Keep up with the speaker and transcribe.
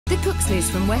The Cooksleys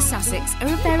from West Sussex are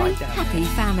a very happy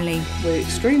family. We're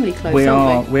extremely close, We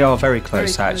are very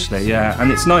close, actually, yeah. And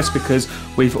it's nice because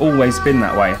we've always been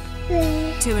that way.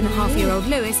 2.5-year-old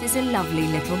Lewis is a lovely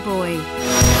little boy.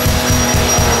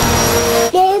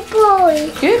 Good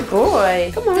boy. Good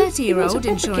boy. Come on. 30-year-old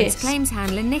insurance claims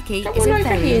handler Nikki is a over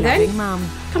very here, then. loving mum.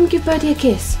 Come give Birdie a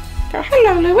kiss. Go,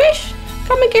 hello, Lewis.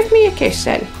 Come and give me a kiss,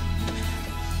 then.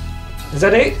 Is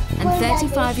that it? And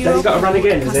 35-year-old Daddy's got to run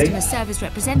again, is he? customer service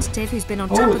representative who's been on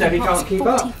top of the Daddy pots can't keep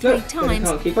up. 43 Look, Daddy times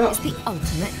can't keep up. is the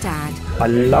ultimate dad. I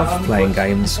love playing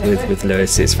games with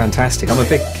Lewis. It's fantastic. I'm a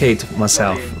big kid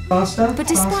myself. Faster, But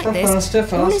despite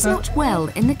this, all is not well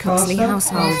in the Cooksley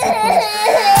household.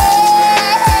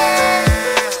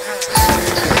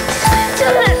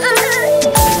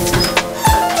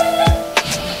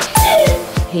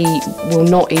 He will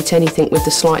not eat anything with the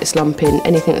slightest lump in,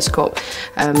 anything that's got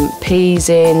peas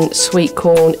in, sweet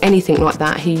corn, anything like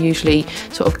that. He usually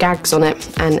sort of gags on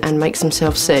it and makes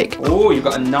himself sick. Oh, you've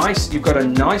got a nice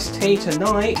tea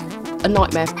tonight. A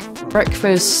nightmare.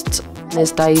 Breakfast,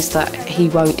 there's days that he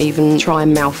won't even try a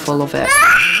mouthful of it.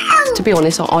 To be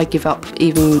honest, I give up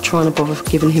even trying to bother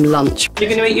giving him lunch. You're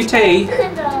going to eat your tea?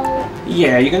 No.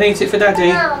 Yeah, you're going to eat it for Daddy?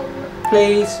 No.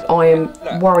 Please? I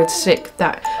am worried sick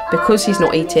that because he's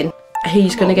not eating,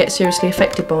 he's going to get seriously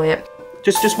affected by it.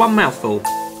 Just one mouthful.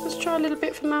 Let's try a little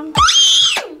bit for Mum.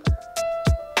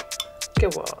 Go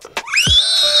on.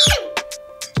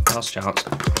 Last chance.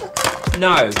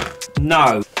 No.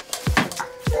 No.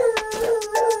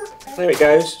 There it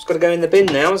goes. It's got to go in the bin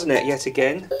now, hasn't it? Yet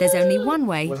again. There's only one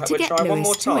way to get try one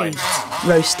more Lewis to time. eat.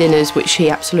 Roast dinners, which he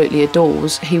absolutely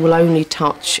adores, he will only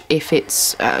touch if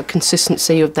it's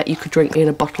consistency of that you could drink in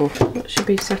a bottle. That should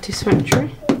be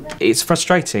satisfactory. It's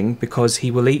frustrating because he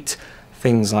will eat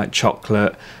things like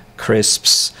chocolate,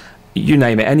 crisps, you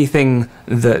name it, anything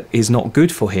that is not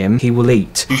good for him, he will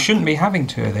eat. You shouldn't be having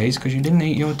 2 of these because you didn't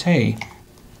eat your tea.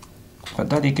 But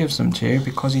Daddy gives them to you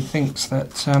because he thinks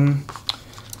that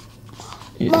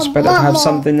it's better to have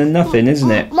something than nothing,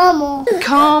 isn't it? Mama.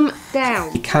 Calm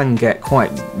down. He can get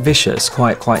quite vicious,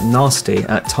 quite nasty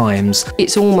at times.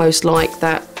 It's almost like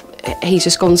that he's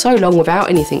just gone so long without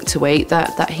anything to eat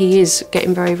that he is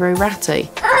getting very, very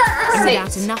ratty. And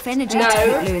without enough energy to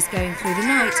keep Lewis going through the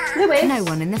night, no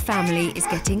one in the family is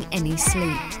getting any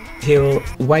sleep. He'll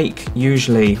wake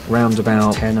usually round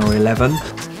about 10 or 11.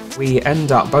 We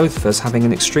end up, both of us, having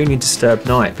an extremely disturbed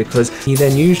night because he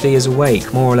then usually is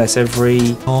awake more or less every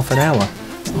half an hour.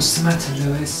 What's the matter,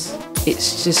 Lewis?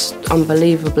 It's just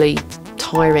unbelievably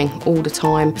tiring all the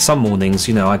time. Some mornings,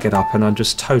 you know, I get up and I'm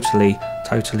just totally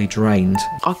drained.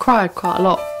 I cried quite a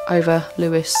lot over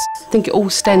Lewis. I think it all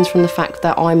stems from the fact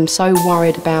that I'm so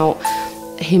worried about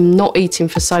him not eating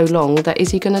for so long that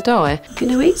is he going to die? You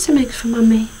going to eat some eggs for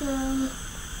Mummy? No.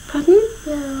 Pardon?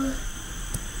 No.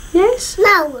 Yes?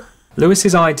 No.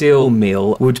 Lewis's ideal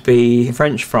meal would be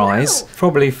French fries,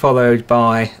 probably followed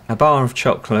by a bar of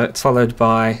chocolate, followed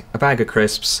by a bag of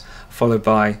crisps, followed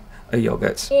by a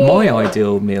yoghurt. My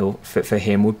ideal meal for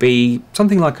him would be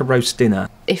something like a roast dinner.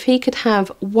 If he could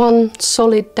have one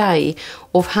solid day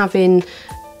of having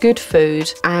good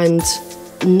food and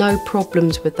no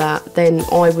problems with that, then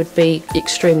I would be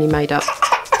extremely made up.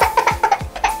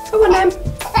 Come on then.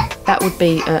 That would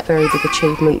be a very big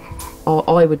achievement.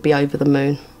 I would be over the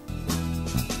moon.